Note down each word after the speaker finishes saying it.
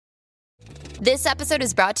This episode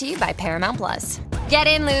is brought to you by Paramount Plus. Get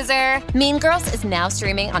in, loser! Mean Girls is now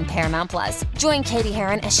streaming on Paramount Plus. Join Katie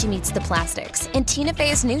Heron as she meets the plastics in Tina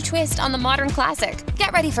Fey's new twist on the modern classic.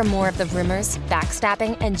 Get ready for more of the rumors,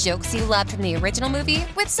 backstabbing, and jokes you loved from the original movie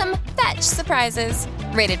with some fetch surprises.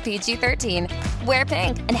 Rated PG-13. Wear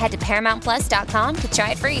pink and head to ParamountPlus.com to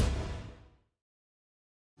try it free.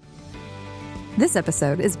 This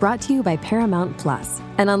episode is brought to you by Paramount Plus.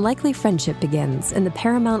 An unlikely friendship begins in the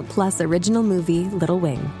Paramount Plus original movie Little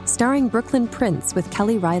Wing, starring Brooklyn Prince with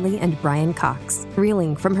Kelly Riley and Brian Cox.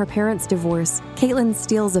 Reeling from her parents' divorce, Caitlin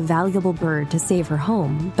steals a valuable bird to save her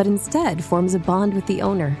home, but instead forms a bond with the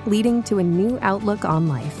owner, leading to a new outlook on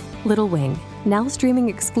life. Little Wing, now streaming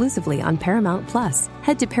exclusively on Paramount Plus.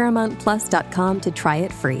 Head to ParamountPlus.com to try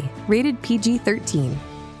it free. Rated PG-13.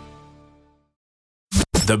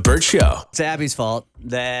 The Burt Show. It's Abby's fault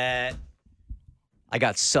that I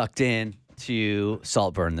got sucked in to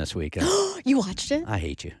Saltburn this weekend. You watched it? I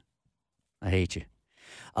hate you.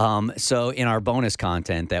 So in our bonus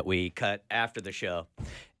content that we cut after the show,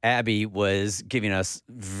 Abby was giving us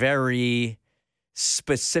very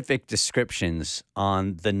specific descriptions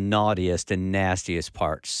on the naughtiest and nastiest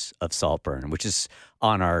parts of Saltburn, which is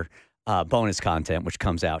on our bonus content, which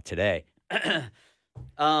comes out today.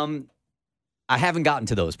 I haven't gotten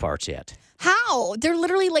to those parts yet. How? They're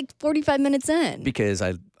literally like 45 minutes in. Because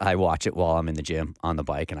I watch it while I'm in the gym on the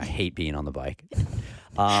bike, and I hate being on the bike.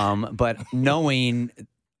 But knowing,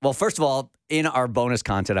 well, first of all, in our bonus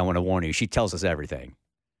content, I want to warn you, she tells us everything.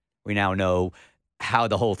 We now know how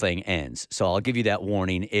the whole thing ends. So I'll give you that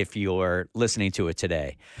warning if you're listening to it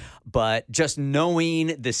today. But just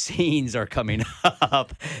knowing the scenes are coming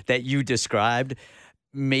up that you described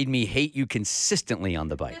made me hate you consistently on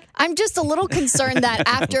the bike. I'm just a little concerned that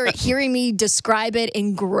after hearing me describe it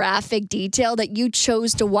in graphic detail that you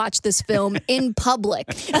chose to watch this film in public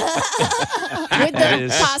with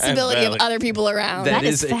the possibility of other people around. That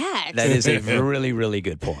is fact. That is a really, really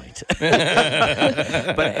good point.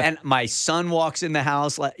 And my son walks in the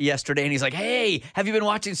house yesterday and he's like, "Hey, have you been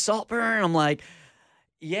watching Saltburn?" I'm like,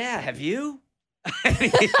 "Yeah, have you?"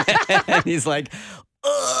 And he's like,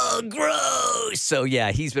 "Oh, gross." So,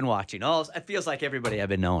 yeah, he's been watching. It feels like everybody I've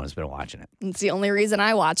been knowing has been watching it. It's the only reason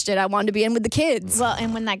I watched it. I wanted to be in with the kids. Well,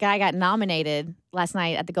 and when that guy got nominated last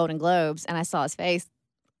night at the Golden Globes and I saw his face,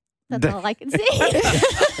 that's all I can see. I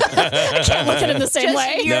can't look at it the same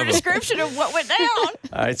way. Your description of what went down.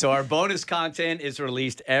 All right, so our bonus content is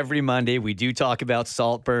released every Monday. We do talk about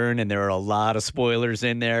Saltburn, and there are a lot of spoilers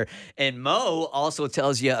in there. And Mo also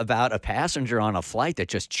tells you about a passenger on a flight that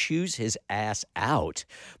just chews his ass out,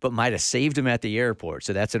 but might have saved him at the airport.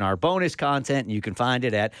 So that's in our bonus content, and you can find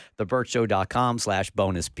it at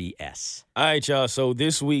theburtshow.com/bonusbs. All right, y'all. So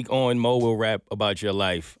this week on Mo Will Rap About Your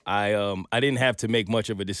Life, I didn't have to make much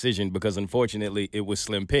of a decision because, unfortunately, it was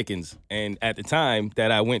slim pickings. And at the time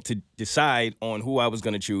that I went to decide on who I was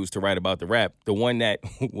going to choose to write about the rap, the one that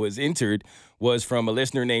was entered was from a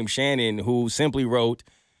listener named Shannon, who simply wrote,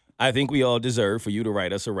 "I think we all deserve for you to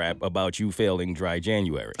write us a rap about you failing dry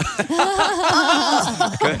January."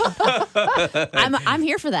 I'm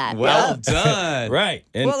here for that. Well done. Right.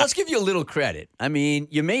 And well, let's give you a little credit. I mean,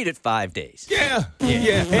 you made it 5 days. Yeah.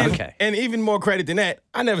 And, and even more credit than that,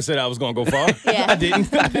 I never said I was going to go far. I didn't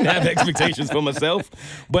have expectations for myself.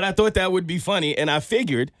 But I thought that would be funny. And I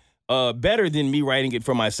figured, better than me writing it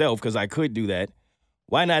for myself, because I could do that,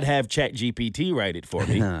 why not have ChatGPT write it for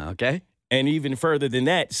me? Okay. And even further than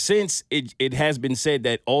that, since it has been said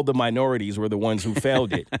that all the minorities were the ones who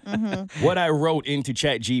failed it, what I wrote into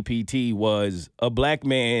ChatGPT was a black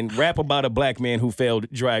man, rap about a black man who failed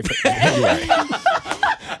dry January.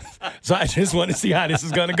 So I just want to see how this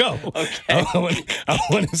is going to go. Okay. I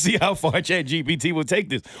want to see how far ChatGPT will take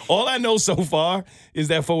this. All I know so far is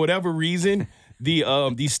that for whatever reason, the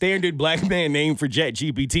standard black man name for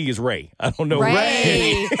ChatGPT is Ray. I don't know.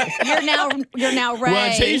 Ray. You're now Ray. Well,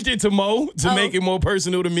 I changed it to Mo to make it more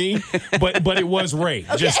personal to me, but it was Ray.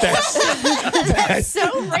 Okay. Just that's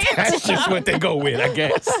so random. That's just what they go with, I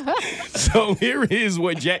guess. So here is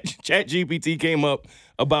what ChatGPT came up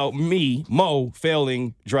about me, Mo,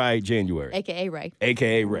 failing dry January. AKA Ray.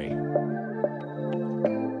 AKA Ray.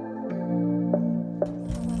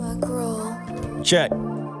 Chat.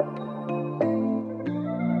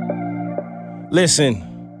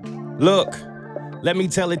 Listen, look, let me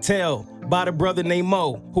tell a tale about a brother named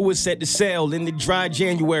Mo who was set to sail in the dry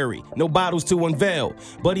January. No bottles to unveil,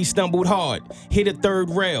 but he stumbled hard, hit a third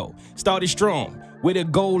rail, started strong with a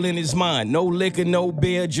goal in his mind. No liquor, no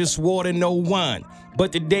beer, just water, no wine.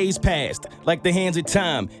 But the days passed like the hands of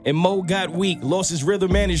time, and Mo got weak, lost his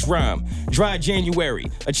rhythm and his rhyme. Dry January,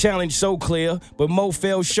 a challenge so clear, but Mo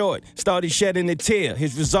fell short, started shedding a tear.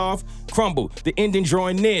 His resolve crumbled, the ending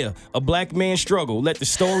drawing near. A black man's struggle, let the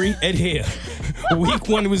story adhere. Week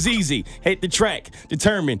 1 was easy, hit the track,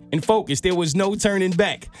 determined and focused, there was no turning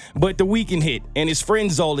back. But the weekend hit, and his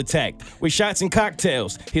friends all attacked. With shots and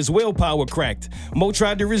cocktails, his willpower cracked. Mo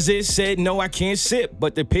tried to resist, said, no, I can't sip.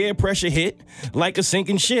 But the peer pressure hit like a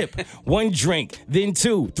sinking ship. 1 drink, then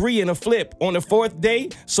 2, 3 in a flip. On the 4th day,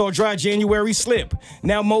 saw Dry January slip.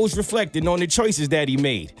 Now Mo's reflecting on the choices that he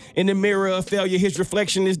made. In the mirror of failure, his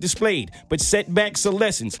reflection is displayed. But setbacks are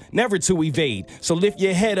lessons, never to evade. So lift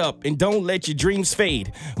your head up and don't let your dreams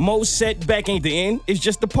fade. Mo's setback ain't the end, it's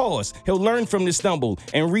just a pause. He'll learn from the stumble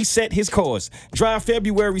and reset his course. Dry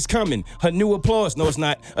February's coming, a new applause. No, it's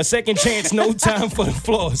not. A second chance, no time for the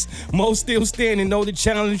flaws. Mo still standing, though the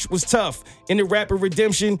challenge was tough. In the rapid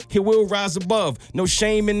redemption, he will rise above. No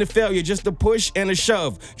shame in the failure, just a push and a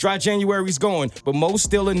shove. Dry January's gone, but Mo's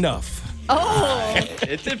still enough. Oh.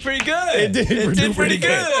 It did pretty good. It did pretty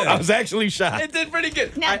good. I was actually shocked. It did pretty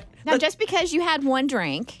good. Now, just because you had 1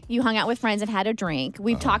 drink, you hung out with friends and had a drink,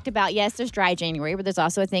 we've talked about, yes, there's dry January, but there's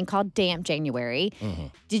also a thing called damp January.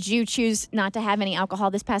 Did you choose not to have any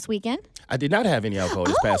alcohol this past weekend? I did not have any alcohol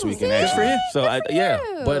this past weekend, see? actually. Good for you. So,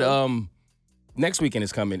 yeah. But next weekend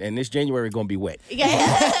is coming, and this January going to be wet.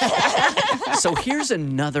 So here's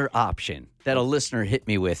another option that a listener hit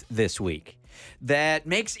me with this week that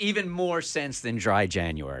makes even more sense than dry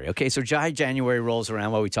January. Okay, so dry January rolls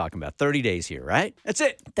around. What are we talking about? 30 days here, right? That's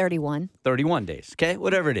it. 31. 31 days, okay?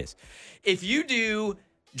 Whatever it is. If you do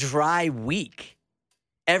dry week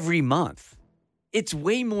every month, it's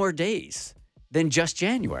way more days than just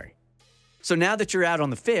January. So now that you're out on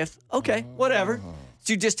the 5th, okay, whatever.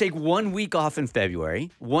 So you just take 1 week off in February,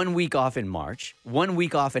 1 week off in March, 1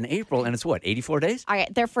 week off in April, and it's what, 84 days? All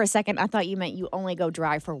right, there for a second, I thought you meant you only go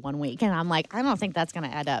dry for 1 week. And I'm like, I don't think that's going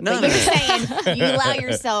to add up. No, but you're saying you allow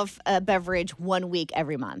yourself a beverage 1 week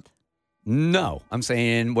every month. No, I'm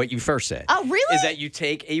saying what you first said. Oh, really? Is that you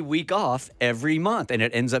take a week off every month, and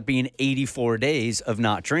it ends up being 84 days of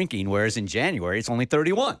not drinking, whereas in January, it's only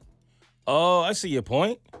 31. Oh, I see your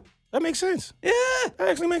point. That makes sense. Yeah. That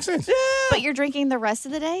actually makes sense. Yeah. But you're drinking the rest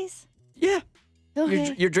of the days? Yeah.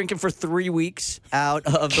 Okay. You're drinking for 3 weeks out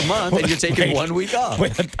of the month, and you're taking 1 week off.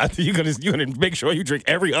 Wait, I think you're gonna make sure you drink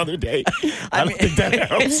every other day. I don't think that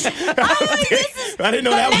helps. I didn't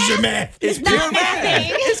know that was your math. It's pure math.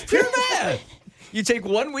 It's pure math. You take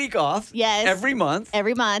 1 week off every month.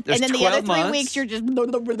 Every month. There's And then the other 12 3 weeks, you're just...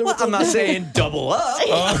 Well, I'm not saying double up.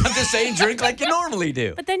 I'm just saying drink like you normally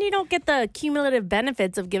do. But then you don't get the cumulative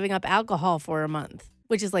benefits of giving up alcohol for a month,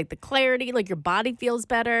 which is like the clarity, like your body feels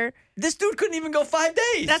better. This dude couldn't even go 5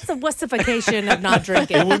 days. That's a wussification of not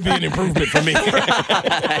drinking. It would be an improvement for me.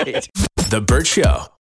 Right. The Burt Show.